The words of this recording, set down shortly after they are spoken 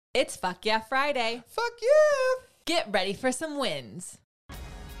It's Fuck Yeah Friday. Fuck yeah! Get ready for some wins.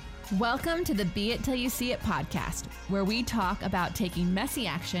 Welcome to the Be It Till You See It podcast, where we talk about taking messy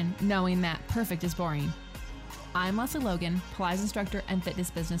action, knowing that perfect is boring. I'm Leslie Logan, Pilates instructor and fitness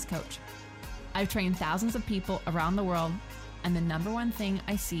business coach. I've trained thousands of people around the world, and the number one thing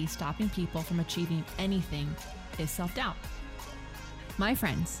I see stopping people from achieving anything is self-doubt. My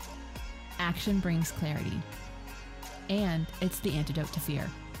friends, action brings clarity, and it's the antidote to fear.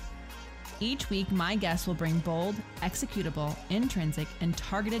 Each week, my guests will bring bold, executable, intrinsic, and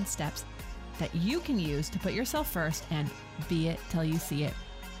targeted steps that you can use to put yourself first and be it till you see it.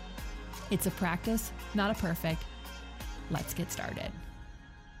 It's a practice, not a perfect. Let's get started.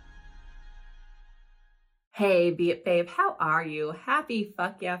 Hey, Be It Babe, how are you? Happy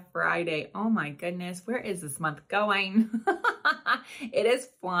Fuck Yeah Friday. Oh my goodness, where is this month going? It is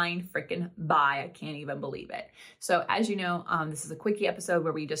flying freaking by. I can't even believe it. So as you know, this is a quickie episode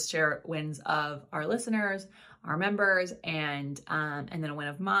where we just share wins of our listeners, our members, and then a win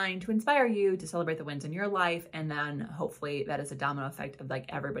of mine to inspire you to celebrate the wins in your life. And then hopefully that is a domino effect of like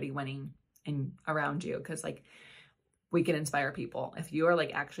everybody winning and around you. Cause like we can inspire people. If you are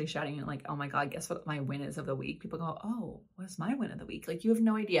like actually shouting and like, oh my God, guess what my win is of the week? People go, oh, what's my win of the week? Like you have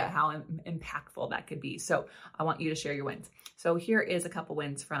no idea how impactful that could be. So I want you to share your wins. So here is a couple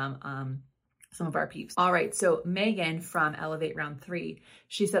wins from some of our peeps. All right. So Megan from Elevate Round 3,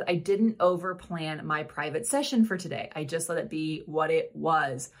 she said, I didn't overplan my private session for today. I just let it be what it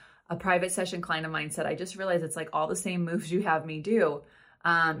was. A private session client of mine said, I just realized it's like all the same moves you have me do.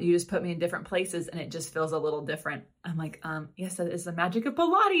 You just put me in different places and it just feels a little different. I'm like, yes, that is the magic of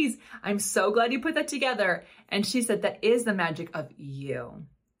Pilates. I'm so glad you put that together. And she said, that is the magic of you.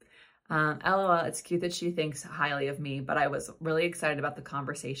 LOL, it's cute that she thinks highly of me, but I was really excited about the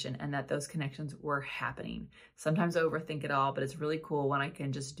conversation and that those connections were happening. Sometimes I overthink it all, but it's really cool when I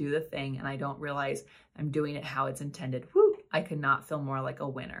can just do the thing and I don't realize I'm doing it how it's intended. Woo! I could not feel more like a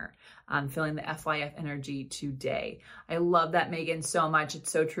winner. I'm feeling the FYF energy today. I love that, Megan, so much.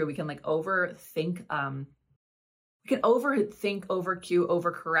 It's so true. We can like overthink, overcue,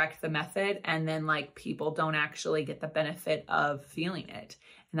 overcorrect the method, and then like people don't actually get the benefit of feeling it.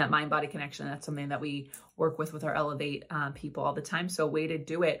 And that mind-body connection, that's something that we work with our Elevate people all the time. So way to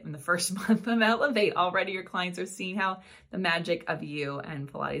do it in the first month of Elevate. Already your clients are seeing how the magic of you and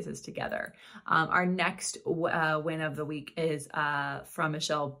Pilates is together. Our next win of the week is from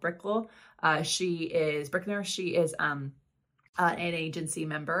Michelle Brickler. She is an agency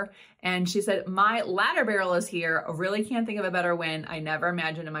member. And she said, my ladder barrel is here. I really can't think of a better win. I never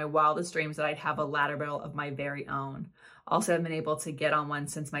imagined in my wildest dreams that I'd have a ladder barrel of my very own. Also, I've been able to get on one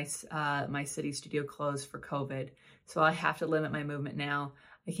since my city studio closed for COVID. So I have to limit my movement now.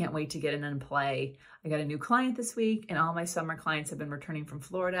 I can't wait to get in and play. I got a new client this week and all my summer clients have been returning from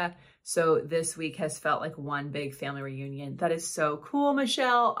Florida. So this week has felt like one big family reunion. That is so cool,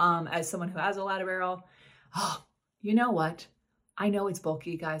 Michelle. As someone who has a ladder barrel, you know what? I know it's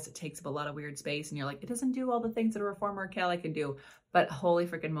bulky, guys. It takes up a lot of weird space and you're like, it doesn't do all the things that a reformer Kelly can do, but holy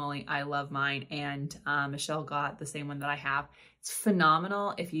freaking moly, I love mine. And Michelle got the same one that I have. It's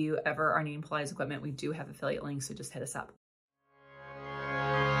phenomenal. If you ever are needing Pilates equipment, we do have affiliate links, so just hit us up.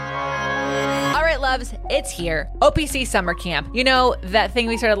 All right, loves, it's here. OPC Summer Camp. You know, that thing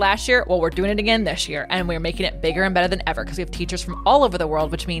we started last year? Well, we're doing it again this year, and we're making it bigger and better than ever because we have teachers from all over the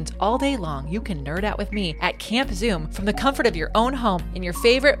world, which means all day long, you can nerd out with me at Camp Zoom from the comfort of your own home in your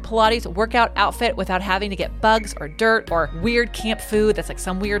favorite Pilates workout outfit without having to get bugs or dirt or weird camp food that's like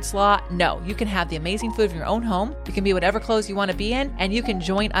some weird slaw. No, you can have the amazing food from your own home. You can be whatever clothes you want to be in, and you can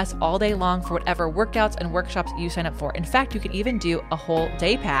join us all day long for whatever workouts and workshops you sign up for. In fact, you can even do a whole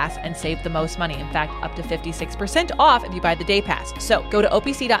day pass and save the most money. In fact, up to 56% off if you buy the day pass. So go to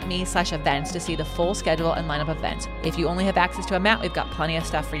opc.me/events to see the full schedule and lineup of events. If you only have access to a mat, we've got plenty of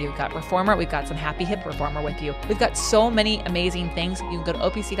stuff for you. We've got Reformer. We've got some Happy Hip Reformer with you. We've got so many amazing things. You can go to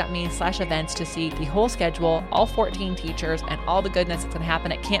opc.me/events to see the whole schedule, all 14 teachers, and all the goodness that's going to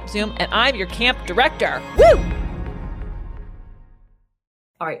happen at Camp Zoom. And I'm your camp director. Woo!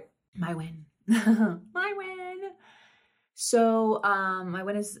 All right, my win. My win. So my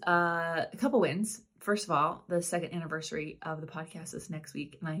win is a couple wins. First of all, the second anniversary of the podcast is next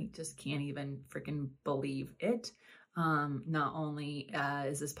week, and I just can't even freaking believe it. Not only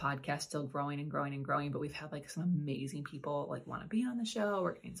is this podcast still growing and growing and growing, but we've had like some amazing people like want to be on the show.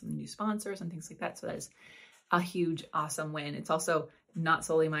 We're getting some new sponsors and things like that. So that is a huge, awesome win. It's also not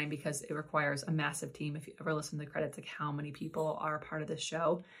solely mine because it requires a massive team. If you ever listen to the credits, like how many people are a part of this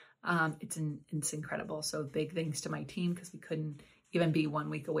show, it's incredible. So big thanks to my team because we couldn't even be 1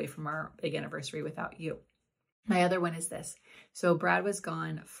 week away from our big anniversary without you. My other one is this. So Brad was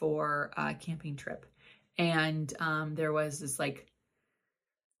gone for a camping trip, and there was this like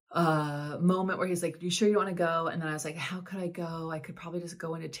moment where he's like, you sure you want to go? And then I was like, how could I go? I could probably just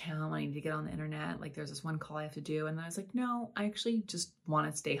go into town. I need to get on the internet. Like there's this one call I have to do. And then I was like, no, I actually just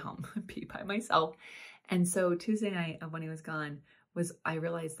want to stay home and be by myself. And so Tuesday night when he was gone I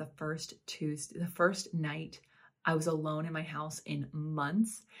realized the first night I was alone in my house in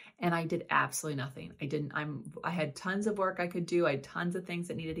months, and I did absolutely nothing. I had tons of work I could do. I had tons of things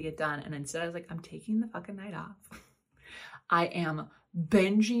that needed to get done. And instead I was like, I'm taking the fucking night off. I am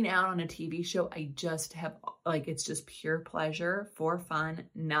binging out on a TV show. I just have like, it's just pure pleasure for fun,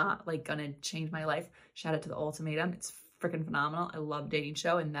 not like gonna change my life. Shout out to The Ultimatum. It's freaking phenomenal. I love dating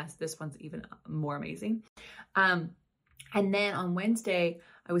show, and this one's even more amazing. And then on Wednesday,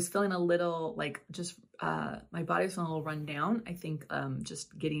 I was feeling a little like just, my body was feeling a little run down. I think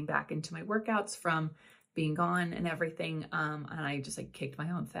just getting back into my workouts from being gone and everything. And I just like kicked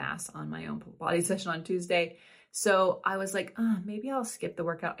my own ass on my own body session on Tuesday. So I was like, maybe I'll skip the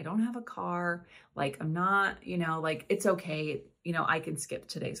workout. I don't have a car. Like I'm not, like it's okay. I can skip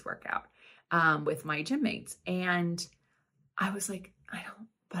today's workout with my gym mates. And I was like,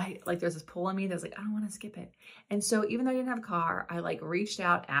 there's this pull on me that's like, I don't want to skip it. And so even though I didn't have a car, I like reached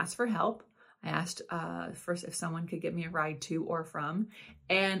out, asked for help. I asked first if someone could give me a ride to or from,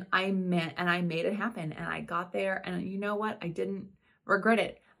 and I made it happen. And I got there, and you know what? I didn't regret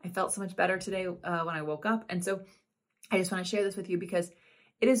it. I felt so much better today when I woke up. And so I just want to share this with you because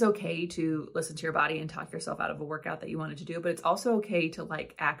it is okay to listen to your body and talk yourself out of a workout that you wanted to do, but it's also okay to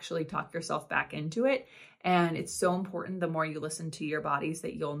like actually talk yourself back into it. And it's so important, the more you listen to your bodies,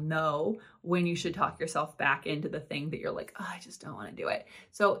 that you'll know when you should talk yourself back into the thing that you're like, I just don't want to do it.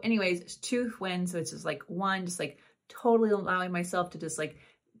 So anyways, 2 wins, which is like one, just like totally allowing myself to just like,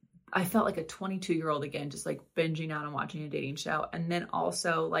 I felt like a 22-year-old again, just like binging out and watching a dating show. And then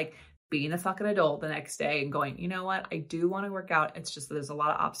also like being a fucking adult the next day and going, you know what? I do want to work out. It's just that there's a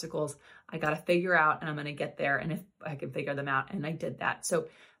lot of obstacles I got to figure out, and I'm going to get there. And if I can figure them out, and I did that. So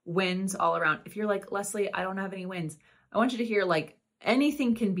wins all around. If you're like, Leslie, I don't have any wins, I want you to hear like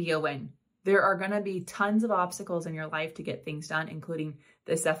anything can be a win. There are going to be tons of obstacles in your life to get things done, including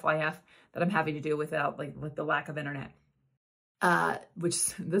this FYF that I'm having to do without like with the lack of internet, which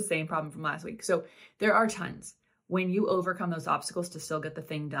is the same problem from last week. So there are tons. When you overcome those obstacles to still get the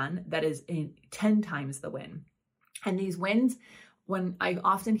thing done, that is 10 times the win. And these wins, when I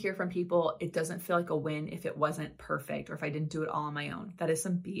often hear from people, it doesn't feel like a win if it wasn't perfect or if I didn't do it all on my own. That is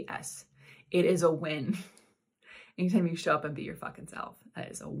some BS. It is a win. Anytime you show up and be your fucking self, that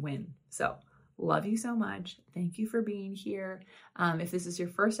is a win. So love you so much. Thank you for being here. If this is your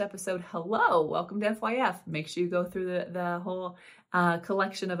first episode, hello, welcome to FYF. Make sure you go through the whole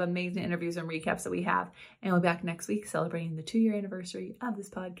collection of amazing interviews and recaps that we have. And we'll be back next week celebrating the 2-year anniversary of this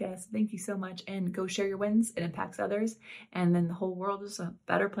podcast. Thank you so much. And go share your wins. It impacts others. And then the whole world is a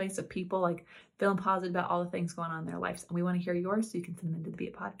better place of people like feeling positive about all the things going on in their lives. And we want to hear yours, so you can send them into the Be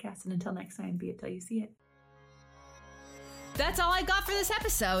It podcast. And until next time, be it till you see it. That's all I got for this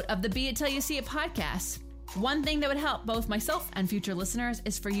episode of the Be It Till You See It podcast. One thing that would help both myself and future listeners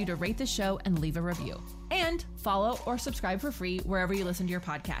is for you to rate the show and leave a review. And follow or subscribe for free wherever you listen to your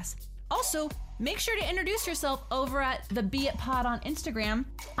podcast. Also, make sure to introduce yourself over at the Be It Pod on Instagram.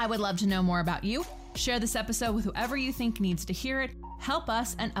 I would love to know more about you. Share this episode with whoever you think needs to hear it. Help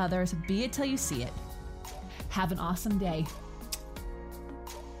us and others be it till you see it. Have an awesome day.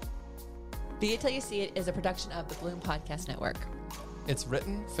 Be It Till You See It is a production of the Bloom Podcast Network. It's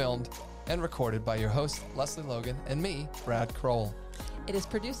written, filmed, and recorded by your host, Leslie Logan, and me, Brad Kroll. It is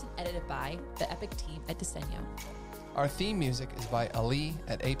produced and edited by the epic team at Disenyo. Our theme music is by Ali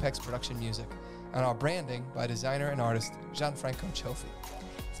at Apex Production Music, and our branding by designer and artist Gianfranco Cioffi.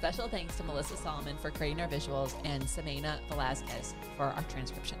 Special thanks to Melissa Solomon for creating our visuals and Semena Velazquez for our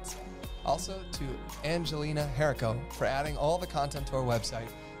transcriptions. Also to Angelina Herrico for adding all the content to our website,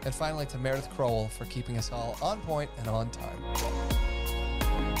 and finally to Meredith Crowell for keeping us all on point and on time.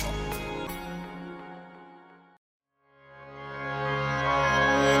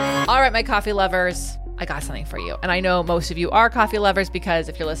 All right, my coffee lovers, I got something for you. And I know most of you are coffee lovers because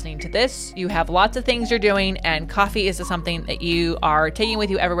if you're listening to this, you have lots of things you're doing, and coffee is something that you are taking with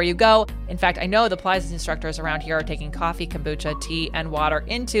you everywhere you go. In fact, I know the Pilates instructors around here are taking coffee, kombucha, tea, and water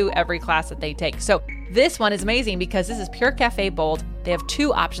into every class that they take. So this one is amazing because this is Pure Cafe Bold. They have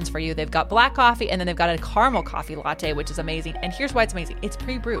 2 options for you. They've got black coffee, and then they've got a caramel coffee latte, which is amazing. And here's why it's amazing. It's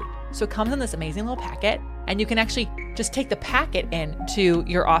pre-brewed. So it comes in this amazing little packet, and you can actually just take the packet in to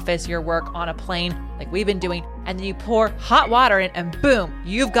your office, your work, on a plane like we've been doing, and then you pour hot water in, and boom,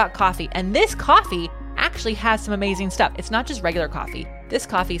 you've got coffee. And this coffee actually has some amazing stuff. It's not just regular coffee. This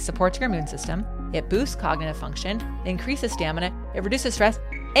coffee supports your immune system. It boosts cognitive function, it increases stamina, it reduces stress,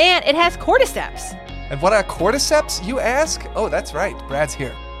 and it has cordyceps. And what are cordyceps, you ask? Oh, that's right. Brad's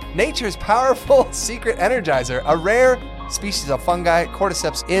here. Nature's powerful secret energizer, a rare species of fungi.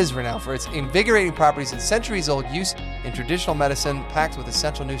 Cordyceps is renowned for its invigorating properties and centuries-old use in traditional medicine, packed with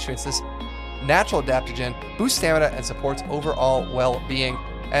essential nutrients. This natural adaptogen boosts stamina and supports overall well-being.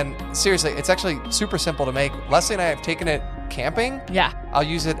 And seriously, it's actually super simple to make. Leslie and I have taken it camping. Yeah. I'll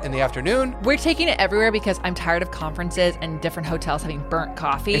use it in the afternoon. We're taking it everywhere because I'm tired of conferences and different hotels having burnt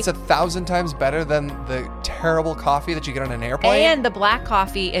coffee. It's 1,000 times better than the terrible coffee that you get on an airplane. And the black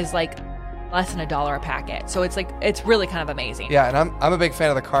coffee is like less than $1 a packet. So it's like, it's really kind of amazing. Yeah, and I'm a big fan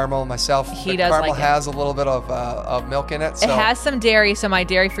of the caramel myself. He the does caramel like it. has a little bit of milk in it. So. It has some dairy, so my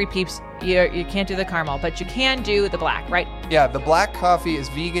dairy-free peeps, you can't do the caramel, but you can do the black, right? Yeah, the black coffee is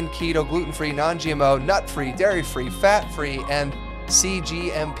vegan, keto, gluten-free, non-GMO, nut-free, dairy-free, fat-free, and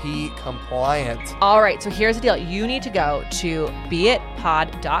CGMP compliant. All right, so here's the deal. You need to go to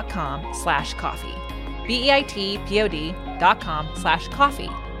beitpod.com/coffee. beitpod.com/coffee.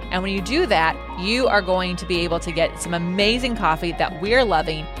 And when you do that, you are going to be able to get some amazing coffee that we're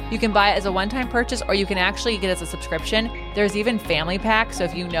loving. You can buy it as a one-time purchase, or you can actually get it as a subscription. There's even family packs. So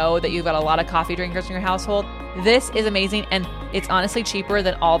if you know that you've got a lot of coffee drinkers in your household, this is amazing. And it's honestly cheaper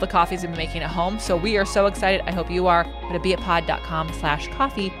than all the coffees we've been making at home. So we are so excited. I hope you are. Go to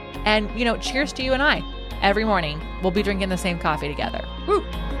beitpod.com/coffee. And, cheers to you and I. Every morning, we'll be drinking the same coffee together. Woo!